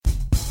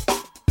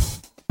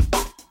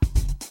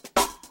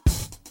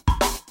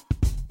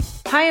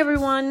Hi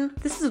everyone,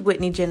 this is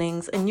Whitney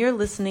Jennings and you're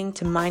listening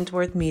to Minds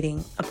Worth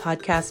Meeting, a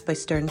podcast by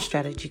Stern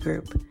Strategy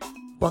Group.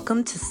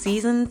 Welcome to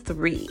Season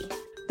 3.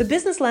 The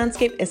business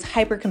landscape is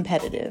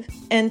hyper-competitive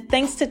and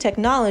thanks to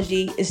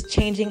technology is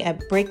changing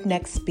at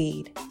breakneck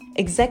speed.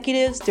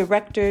 Executives,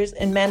 directors,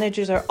 and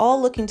managers are all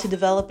looking to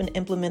develop and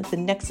implement the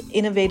next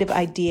innovative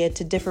idea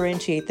to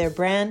differentiate their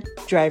brand,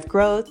 drive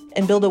growth,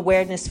 and build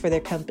awareness for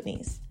their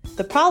companies.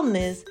 The problem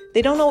is,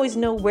 they don't always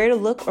know where to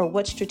look or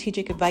what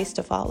strategic advice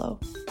to follow.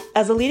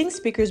 As a leading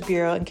speakers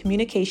bureau and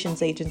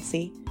communications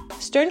agency,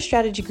 Stern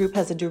Strategy Group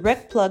has a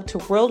direct plug to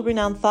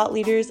world-renowned thought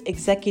leaders,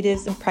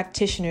 executives, and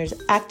practitioners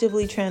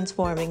actively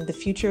transforming the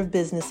future of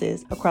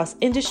businesses across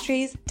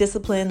industries,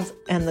 disciplines,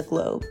 and the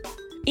globe.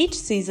 Each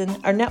season,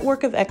 our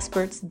network of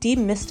experts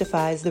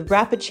demystifies the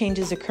rapid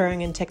changes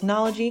occurring in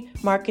technology,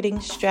 marketing,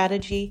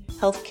 strategy,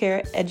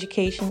 healthcare,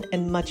 education,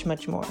 and much,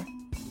 much more.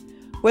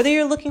 Whether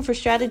you're looking for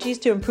strategies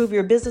to improve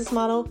your business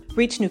model,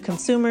 reach new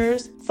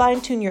consumers,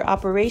 fine-tune your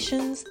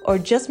operations, or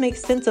just make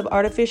sense of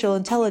artificial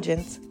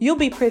intelligence, you'll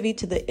be privy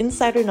to the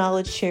insider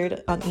knowledge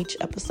shared on each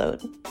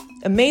episode.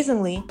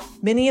 Amazingly,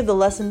 many of the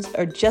lessons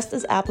are just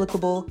as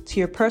applicable to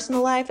your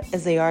personal life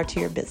as they are to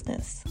your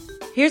business.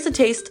 Here's a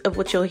taste of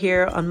what you'll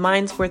hear on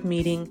Minds Worth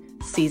Meeting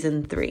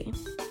Season 3.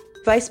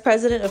 Vice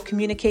President of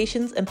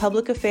Communications and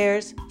Public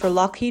Affairs for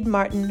Lockheed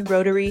Martin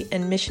Rotary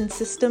and Mission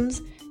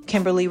Systems,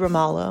 Kimberly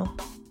Ramallo.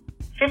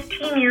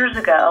 15 years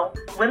ago,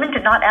 women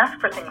did not ask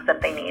for things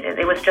that they needed.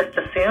 It was just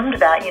assumed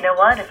that, you know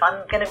what, if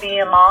I'm going to be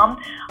a mom,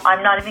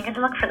 I'm not even going to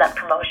look for that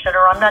promotion,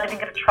 or I'm not even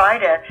going to try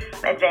to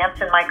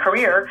advance in my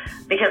career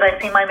because I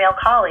see my male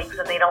colleagues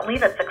and they don't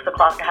leave at 6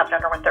 o'clock to have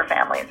dinner with their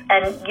families.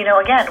 And,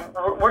 again,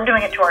 we're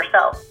doing it to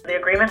ourselves. The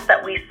agreements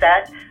that we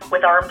set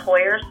with our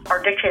employers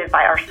are dictated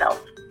by ourselves.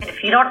 And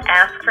if you don't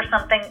ask for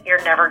something,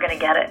 you're never going to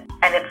get it.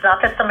 And it's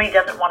not that somebody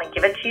doesn't want to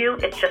give it to you,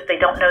 it's just they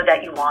don't know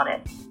that you want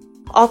it.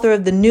 Author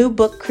of the new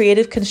book,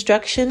 Creative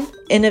Construction,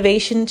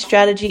 Innovation,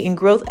 Strategy, and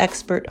Growth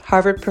Expert,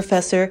 Harvard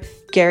professor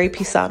Gary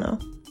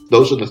Pisano.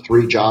 Those are the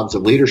 3 jobs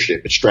of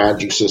leadership. It's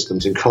strategy,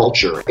 systems, and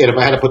culture. And if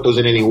I had to put those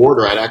in any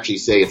order, I'd actually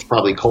say it's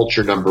probably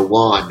culture number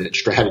 1 and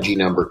strategy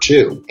number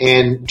 2.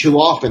 And too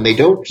often they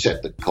don't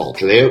set the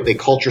culture. They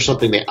culture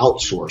something they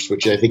outsource,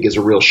 which I think is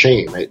a real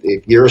shame.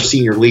 If you're a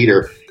senior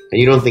leader and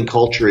you don't think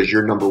culture is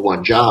your number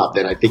 1 job,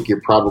 then I think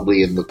you're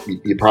probably in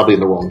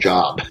the wrong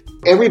job.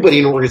 Everybody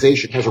in an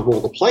organization has a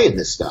role to play in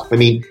this stuff. I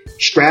mean,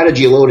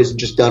 strategy alone isn't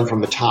just done from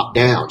the top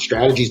down.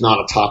 Strategy is not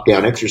a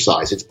top-down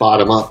exercise. It's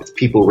bottom up. It's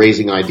people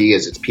raising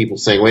ideas. It's people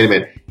saying, wait a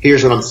minute,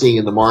 here's what I'm seeing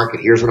in the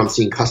market. Here's what I'm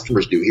seeing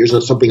customers do.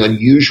 Here's something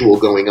unusual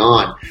going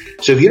on.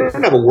 So if you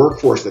don't have a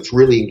workforce that's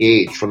really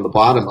engaged from the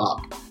bottom up,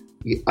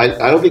 I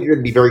don't think you're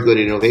going to be very good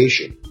at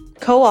innovation.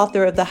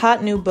 Co-author of the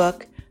hot new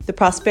book, The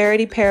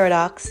Prosperity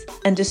Paradox,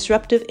 and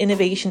disruptive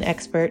innovation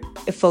expert,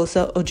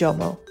 Ifosa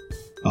Ojomo.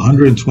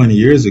 120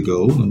 years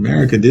ago,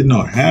 America did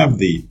not have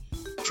the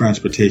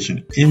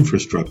transportation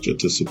infrastructure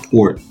to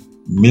support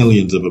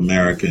millions of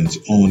Americans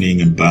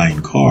owning and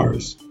buying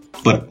cars.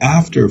 But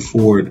after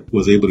Ford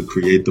was able to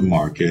create the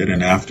market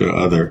and after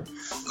other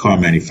car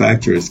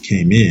manufacturers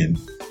came in,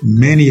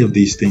 many of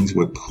these things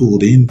were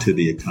pulled into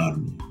the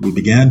economy. We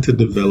began to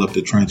develop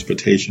the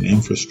transportation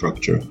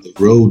infrastructure, the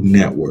road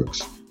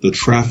networks, the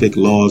traffic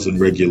laws and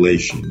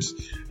regulations.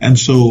 And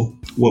so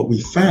what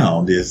we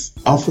found is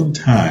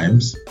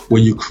oftentimes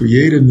when you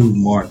create a new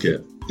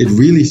market, it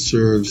really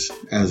serves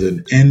as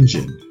an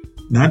engine,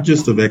 not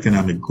just of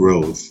economic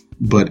growth,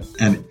 but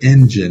an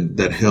engine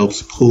that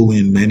helps pull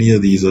in many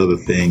of these other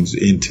things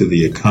into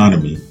the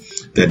economy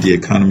that the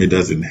economy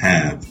doesn't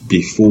have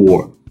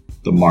before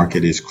the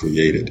market is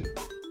created.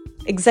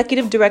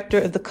 Executive Director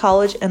of the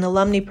College and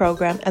Alumni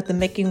Program at the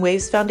Making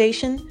Waves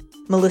Foundation,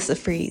 Melissa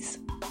Fries.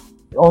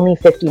 Only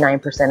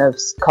 59% of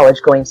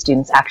college-going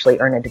students actually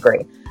earn a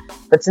degree.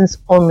 But since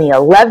only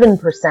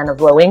 11%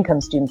 of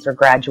low-income students are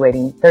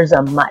graduating, there's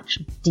a much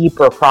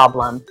deeper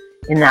problem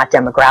in that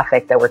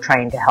demographic that we're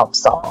trying to help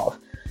solve.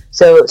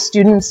 So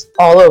students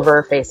all over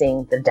are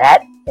facing the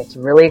debt. It's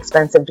really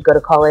expensive to go to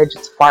college.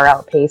 It's far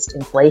outpaced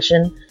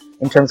inflation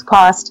in terms of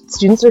cost.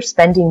 Students are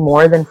spending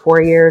more than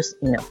 4 years,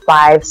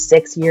 5,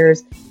 6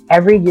 years.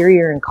 Every year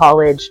you're in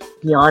college,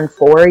 beyond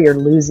 4, you're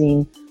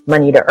losing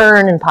money to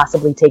earn and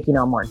possibly taking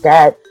on more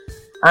debt.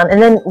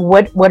 And then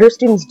what are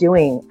students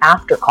doing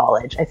after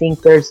college? I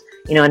think there's,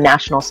 a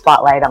national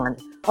spotlight on,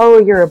 oh,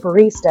 you're a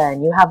barista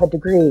and you have a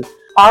degree.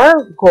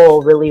 Our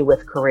goal really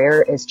with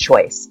career is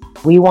choice.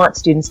 We want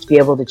students to be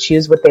able to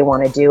choose what they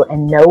want to do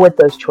and know what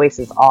those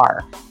choices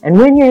are. And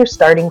when you're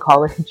starting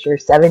college, you're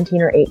 17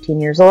 or 18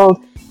 years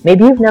old,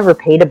 maybe you've never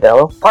paid a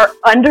bill or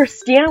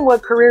understand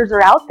what careers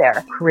are out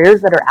there.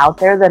 Careers that are out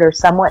there that are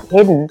somewhat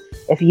hidden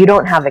if you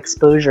don't have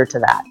exposure to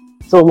that.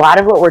 So a lot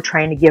of what we're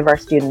trying to give our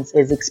students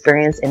is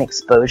experience and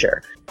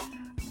exposure.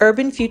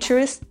 Urban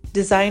futurist,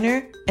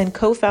 designer, and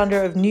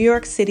co-founder of New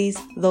York City's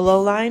The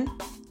Low Line,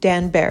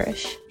 Dan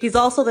Barish. He's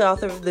also the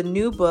author of the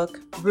new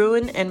book,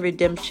 Ruin and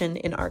Redemption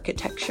in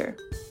Architecture.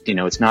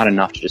 It's not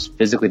enough to just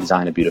physically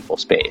design a beautiful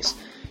space.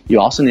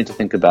 You also need to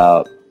think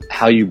about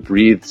how you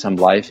breathe some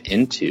life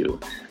into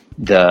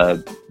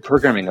the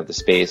programming of the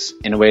space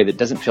in a way that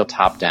doesn't feel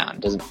top down,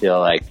 doesn't feel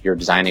like you're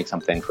designing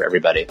something for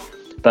everybody,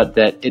 but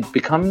that it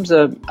becomes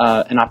an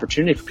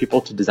opportunity for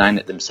people to design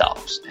it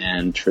themselves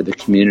and for the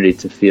community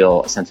to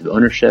feel a sense of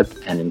ownership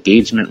and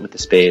engagement with the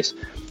space,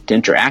 to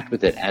interact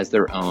with it as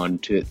their own,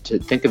 to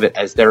think of it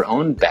as their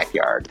own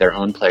backyard, their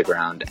own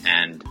playground,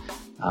 and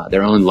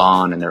their own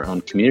lawn and their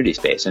own community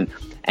space.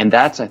 And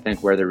that's, I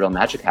think, where the real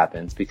magic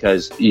happens,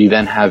 because you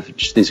then have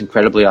just these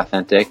incredibly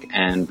authentic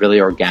and really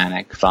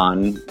organic,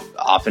 fun,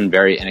 often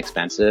very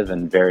inexpensive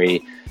and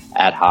very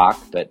ad hoc,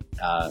 but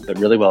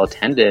really well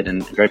attended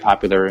and very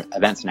popular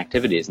events and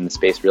activities, and the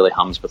space really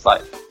hums with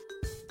life.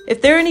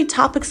 If there are any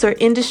topics or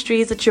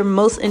industries that you're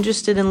most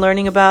interested in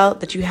learning about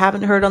that you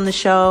haven't heard on the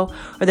show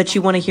or that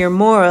you want to hear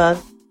more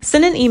of,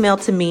 send an email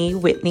to me,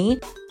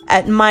 Whitney,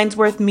 at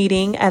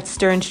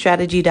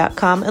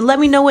mindsworthmeeting@sternstrategy.com and let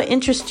me know what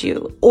interests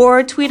you,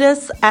 or tweet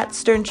us at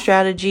Stern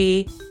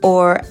Strategy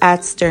or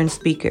at Stern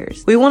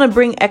Speakers. We want to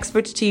bring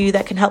experts to you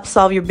that can help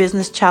solve your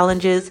business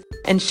challenges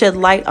and shed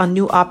light on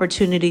new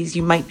opportunities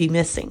you might be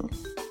missing.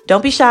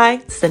 Don't be shy,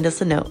 send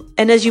us a note.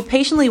 And as you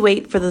patiently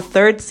wait for the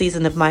 3rd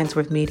season of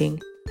Mindsworth Meeting,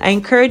 I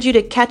encourage you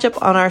to catch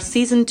up on our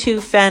Season 2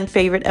 fan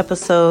favorite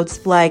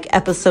episodes like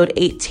Episode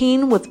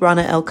 18 with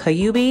Rana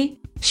El-Kayoubi.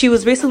 She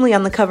was recently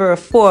on the cover of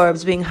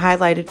Forbes, being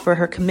highlighted for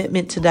her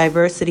commitment to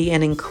diversity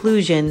and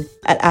inclusion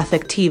at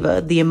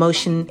Affectiva, the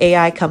emotion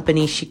AI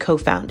company she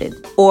co-founded.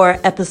 Or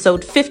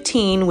Episode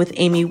 15 with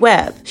Amy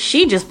Webb.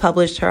 She just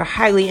published her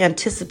highly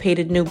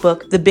anticipated new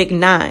book, The Big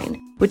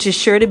Nine, which is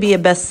sure to be a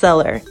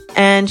bestseller.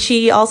 And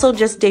she also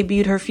just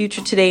debuted her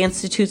Future Today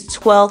Institute's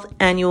 12th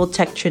annual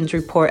Tech Trends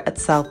Report at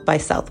South by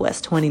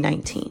Southwest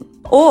 2019.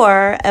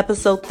 Or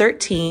Episode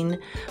 13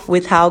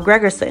 with Hal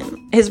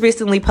Gregerson. His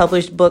recently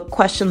published book,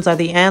 Questions Are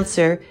the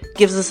Answer,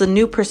 gives us a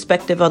new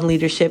perspective on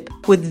leadership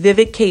with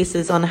vivid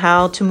cases on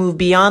how to move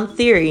beyond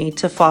theory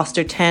to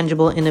foster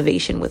tangible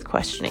innovation with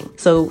questioning.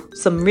 So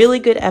some really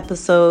good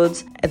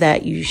episodes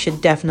that you should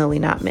definitely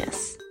not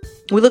miss.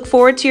 We look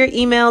forward to your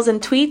emails and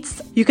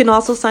tweets. You can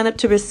also sign up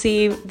to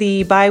receive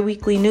the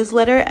bi-weekly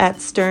newsletter at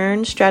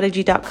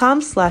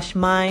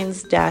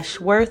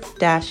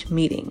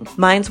sternstrategy.com/minds-worth-meeting.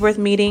 Mindsworth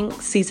Meeting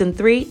Season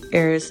 3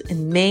 airs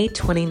in May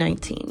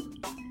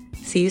 2019.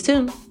 See you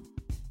soon.